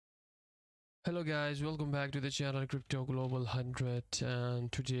Hello guys, welcome back to the channel Crypto Global 100,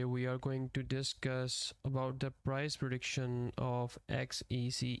 and today we are going to discuss about the price prediction of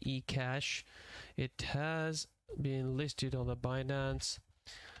XEC Ecash. It has been listed on the Binance,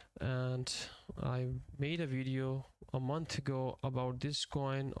 and I made a video a month ago about this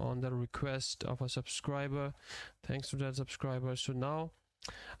coin on the request of a subscriber. Thanks to that subscriber. So now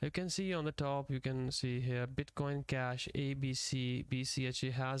you can see on the top, you can see here Bitcoin Cash ABC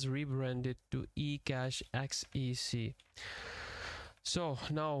BCH has rebranded to Ecash XEC. So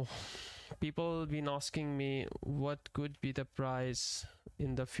now people been asking me what could be the price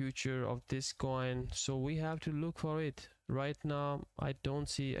in the future of this coin, so we have to look for it. Right now I don't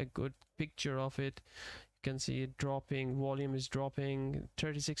see a good picture of it. You can see it dropping, volume is dropping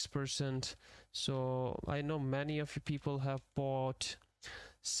 36%. So I know many of you people have bought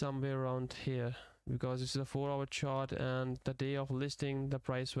somewhere around here because it's a 4-hour chart, and the day of listing the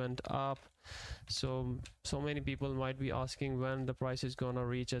price went up. So many people might be asking when the price is gonna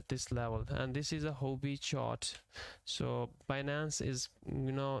reach at this level, and this is a hobby chart. So Binance is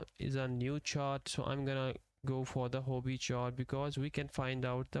a new chart, so I'm gonna go for the hobby chart because we can find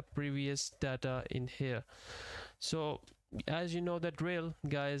out the previous data in here. So as you know the drill,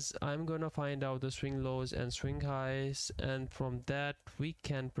 guys, I'm gonna find out the swing lows and swing highs, and from that we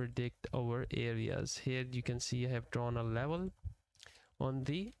can predict our areas. Here you can see I have drawn a level on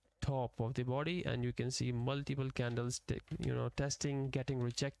the top of the body, and you can see multiple candles testing, getting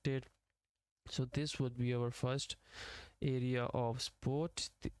rejected. So this would be our first area of support.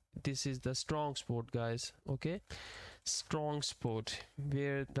 This is the strong support, guys. Okay, strong support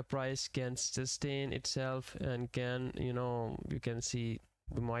where the price can sustain itself and can, you can see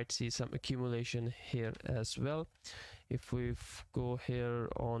we might see some accumulation here as well. If we go here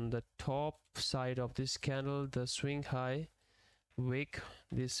on the top side of this candle, the swing high wick,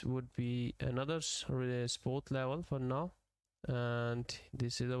 this would be another support level for now, and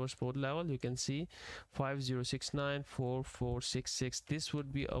this is our support level. You can see 50694466. This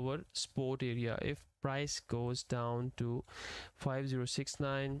would be our support area. If price goes down to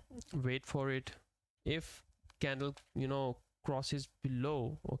 5069, wait for it. If candle crosses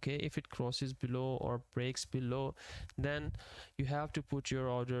below, okay, if it crosses below or breaks below, then you have to put your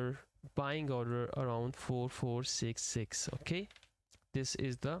order, buying order, around 4466. okay, this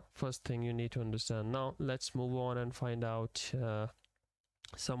is the first thing you need to understand. Now let's move on and find out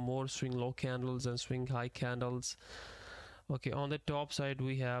some more swing low candles and swing high candles. Okay, on the top side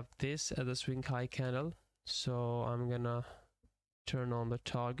we have this as a swing high candle, so I'm gonna turn on the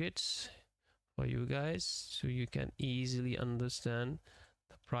targets for you guys so you can easily understand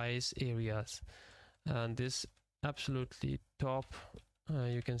the price areas. And this absolutely top,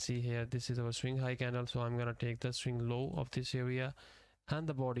 you can see here, this is our swing high candle, so I'm gonna take the swing low of this area and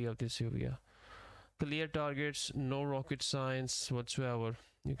the body of this area. Clear targets, no rocket science whatsoever.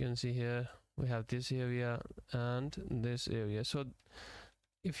 You can see here we have this area and this area. So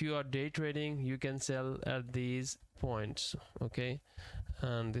if you are day trading, you can sell at these points, okay.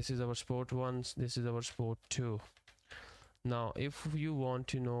 And this is our support 1, this is our support 2. Now if you want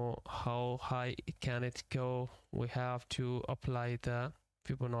to know how high can it go, we have to apply the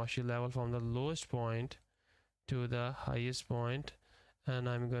Fibonacci level from the lowest point to the highest point, and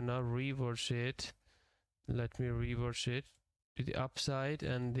I'm gonna reverse it. Let me reverse it to the upside,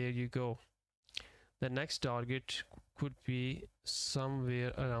 and there you go. The next target could be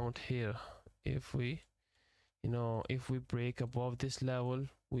somewhere around here. If we break above this level,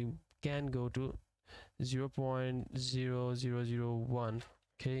 we can go to 0.0001,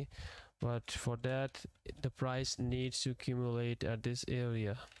 okay, but for that the price needs to accumulate at this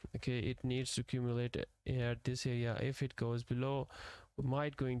area. Okay, it needs to accumulate at this area. If it goes below, we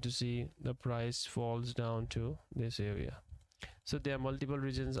might going to see the price falls down to this area. So there are multiple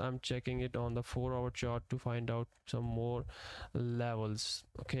reasons. I'm checking it on the 4-hour chart to find out some more levels.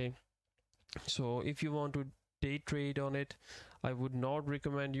 Okay, so if you want to day trade on it, I would not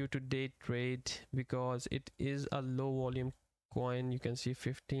recommend you to day trade because it is a low volume coin. You can see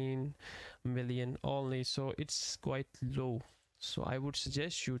 15 million only, so it's quite low. So I would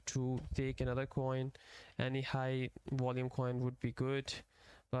suggest you to take another coin. Any high volume coin would be good,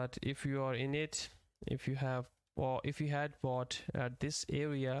 but if you are in it, if you had bought at this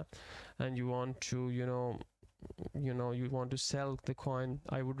area and you want to you want to sell the coin,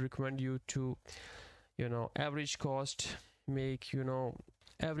 I would recommend you to average cost, make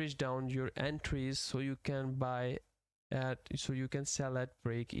average down your entries so you can sell at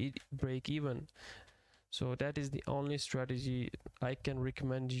break even. So that is the only strategy I can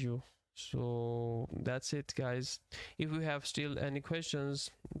recommend you. So that's it, guys. If you have still any questions,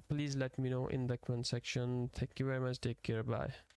 please let me know in the comment section. Thank you very much. Take care. Bye.